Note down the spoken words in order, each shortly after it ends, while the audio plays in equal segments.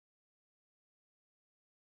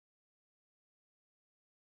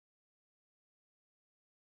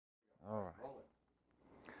All right.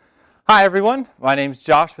 Hi everyone, my name is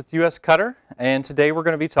Josh with US Cutter, and today we're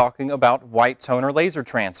going to be talking about white toner laser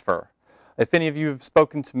transfer. If any of you have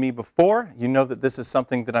spoken to me before, you know that this is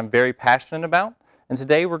something that I'm very passionate about, and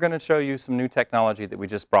today we're going to show you some new technology that we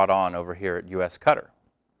just brought on over here at US Cutter.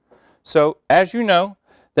 So as you know,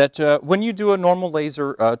 that when you do a normal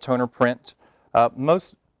laser toner print,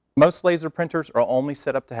 most laser printers are only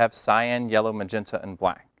set up to have cyan, yellow, magenta, and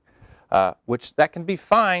black, which that can be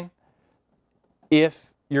fine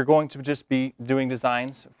if you're going to just be doing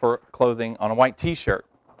designs for clothing on a white t-shirt.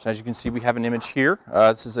 So as you can see, we have an image here.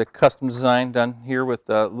 This is a custom design done here with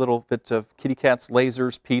a little bit of kitty cats,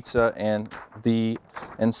 lasers, pizza, and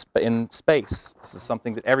in space. This is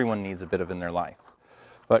something that everyone needs a bit of in their life.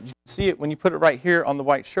 But you can see it when you put it right here on the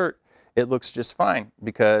white shirt, it looks just fine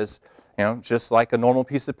because, you know, just like a normal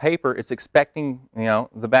piece of paper, it's expecting, you know,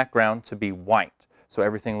 the background to be white. So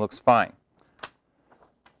everything looks fine.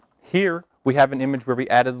 Here we have an image where we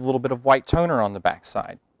added a little bit of white toner on the back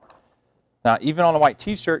side. Now, even on a white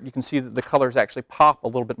t-shirt, you can see that the colors actually pop a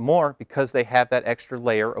little bit more because they have that extra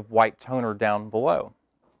layer of white toner down below.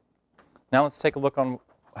 Now let's take a look on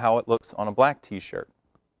how it looks on a black t-shirt.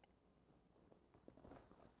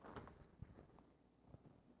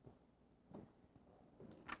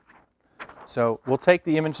 So we'll take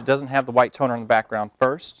the image that doesn't have the white toner on the background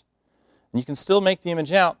first. And you can still make the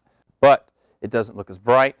image out, but it doesn't look as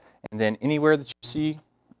bright. And then anywhere that you see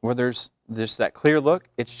where there's that clear look,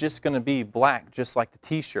 it's just going to be black, just like the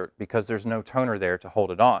t-shirt, because there's no toner there to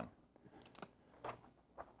hold it on. And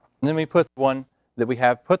then we put the one that we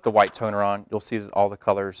have put the white toner on. You'll see that all the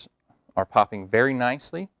colors are popping very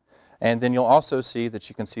nicely. And then you'll also see that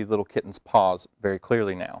you can see the little kitten's paws very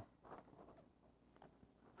clearly now.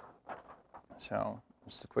 So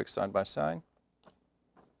just a quick side-by-side.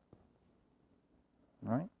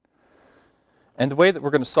 All right. And the way that we're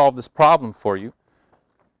going to solve this problem for you,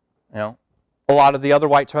 a lot of the other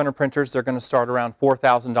white toner printers, they're going to start around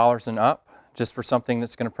 $4,000 and up, just for something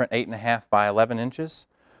that's going to print 8.5 by 11 inches.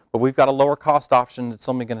 But we've got a lower cost option that's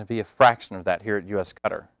only going to be a fraction of that here at US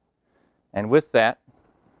Cutter. And with that,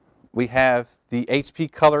 we have the HP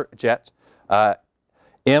LaserJet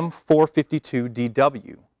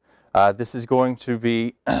M452DW. This is going to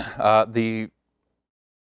be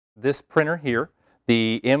this printer here.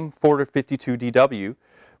 The M452DW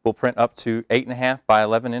will print up to 8.5 by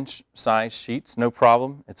 11 inch size sheets, no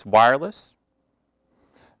problem. It's wireless.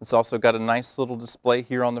 It's also got a nice little display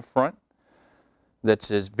here on the front that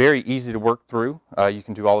is very easy to work through. You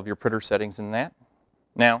can do all of your printer settings in that.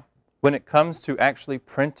 Now, when it comes to actually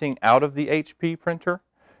printing out of the HP printer,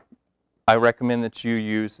 I recommend that you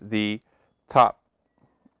use the top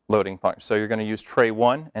loading punch. So you're going to use tray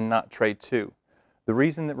 1 and not tray 2. The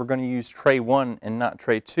reason that we're going to use tray 1 and not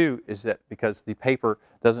tray 2 is that because the paper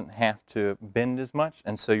doesn't have to bend as much,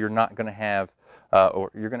 and so you're not going to have,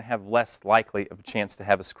 or you're going to have less likely of a chance to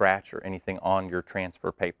have a scratch or anything on your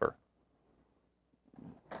transfer paper.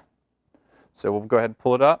 So we'll go ahead and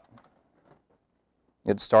pull it up,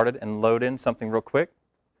 get started, and load in something real quick.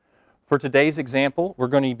 For today's example, we're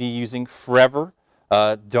going to be using Forever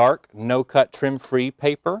dark, no-cut, trim-free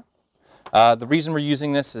paper. The reason we're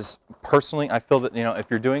using this is, personally, I feel that, if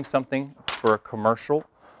you're doing something for a commercial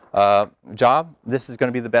job, this is going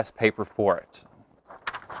to be the best paper for it.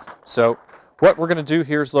 So what we're going to do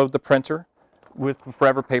here is load the printer. With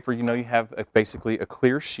Forever paper, you have basically a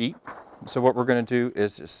clear sheet. So what we're going to do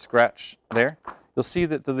is just scratch there. You'll see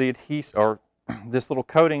that the adhesive, or this little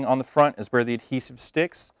coating on the front, is where the adhesive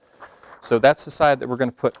sticks. So that's the side that we're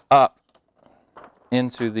going to put up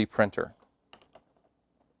into the printer.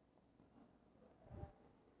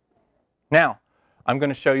 Now, I'm going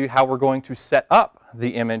to show you how we're going to set up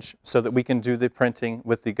the image so that we can do the printing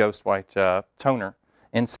with the Ghost White toner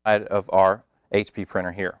inside of our HP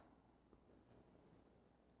printer here.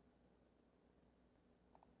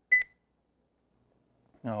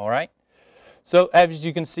 All right. So as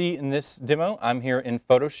you can see in this demo, I'm here in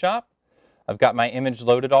Photoshop. I've got my image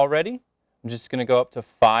loaded already. I'm just going to go up to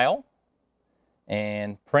File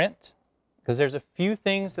and Print, because there's a few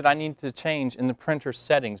things that I need to change in the printer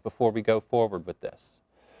settings before we go forward with this.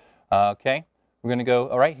 Okay, we're going to go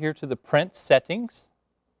right here to the Print Settings,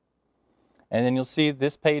 and then you'll see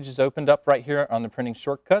this page is opened up right here on the printing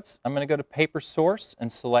shortcuts. I'm going to go to Paper Source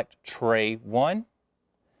and select Tray 1.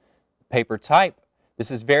 Paper Type.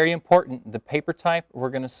 This is very important. The paper type, we're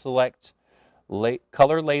going to select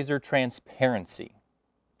Color Laser Transparency.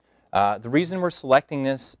 The reason we're selecting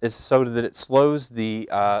this is so that it slows the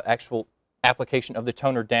actual application of the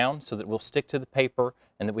toner down so that it will stick to the paper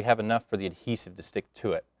and that we have enough for the adhesive to stick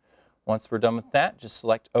to it. Once we're done with that, just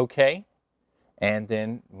select OK, and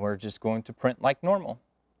then we're just going to print like normal.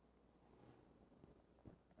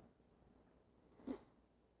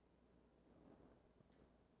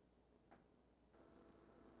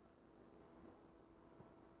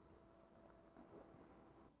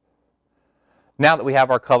 Now that we have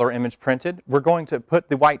our color image printed, we're going to put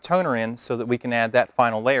the white toner in so that we can add that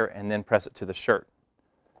final layer and then press it to the shirt.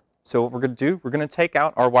 So what we're going to do, we're going to take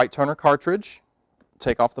out our white toner cartridge,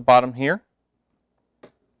 take off the bottom here.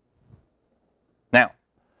 Now,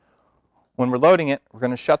 when we're loading it, we're going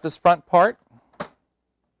to shut this front part,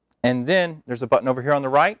 and then there's a button over here on the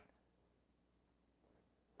right.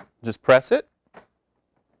 Just press it,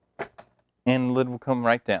 and the lid will come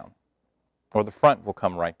right down, or the front will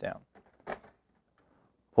come right down.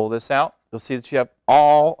 Pull this out. You'll see that you have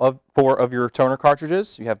all of 4 of your toner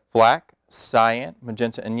cartridges. You have black, cyan,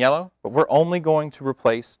 magenta, and yellow, but we're only going to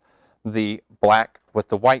replace the black with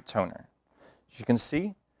the white toner. As you can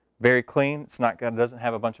see, very clean. It doesn't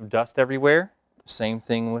have a bunch of dust everywhere. Same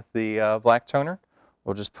thing with the black toner.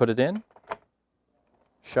 We'll just put it in,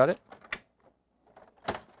 shut it,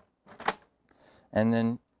 and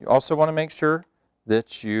then you also want to make sure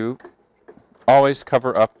that you always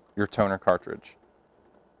cover up your toner cartridge.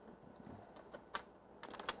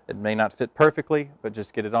 It may not fit perfectly, but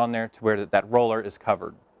just get it on there to where that roller is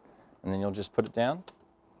covered. And then you'll just put it down.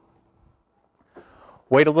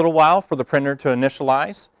 Wait a little while for the printer to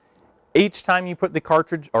initialize. Each time you put the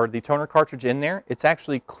cartridge or the toner cartridge in there, it's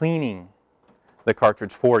actually cleaning the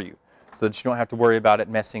cartridge for you so that you don't have to worry about it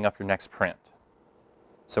messing up your next print.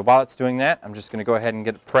 So while it's doing that, I'm just going to go ahead and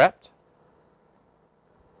get it prepped.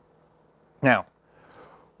 Now,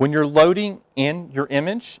 when you're loading in your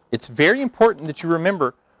image, it's very important that you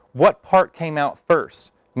remember what part came out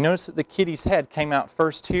first. Notice that the kitty's head came out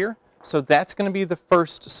first here, so that's going to be the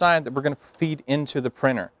first side that we're going to feed into the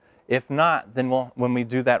printer. If not, then when we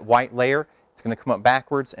do that white layer, it's going to come up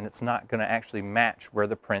backwards and it's not going to actually match where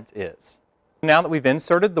the print is. Now that we've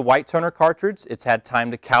inserted the white toner cartridge, it's had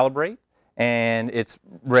time to calibrate and it's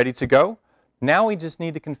ready to go. Now we just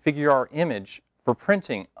need to configure our image for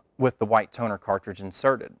printing with the white toner cartridge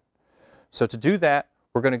inserted. So to do that,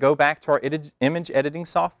 we're going to go back to our image editing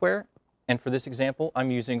software, and for this example,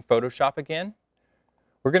 I'm using Photoshop again.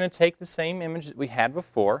 We're going to take the same image that we had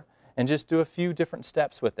before and just do a few different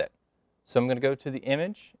steps with it. So I'm going to go to the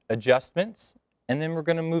image, adjustments, and then we're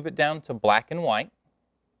going to move it down to black and white,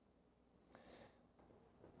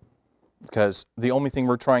 because the only thing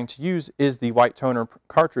we're trying to use is the white toner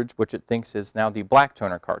cartridge, which it thinks is now the black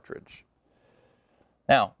toner cartridge.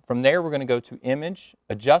 Now, from there, we're going to go to image,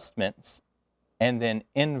 adjustments, and then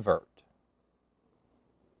invert.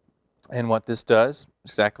 And what this does,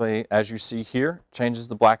 exactly as you see here, changes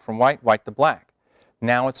the black from white, white to black.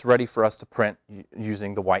 Now it's ready for us to print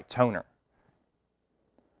using the white toner.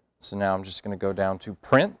 So now I'm just going to go down to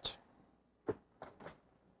print,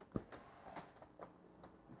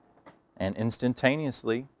 and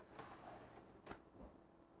instantaneously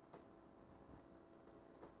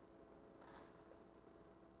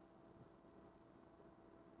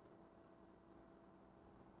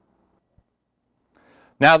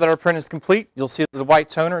now that our print is complete, you'll see that the white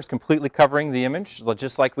toner is completely covering the image,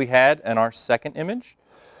 just like we had in our second image.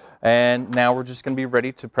 And now we're just going to be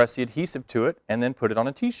ready to press the adhesive to it and then put it on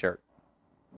a t-shirt.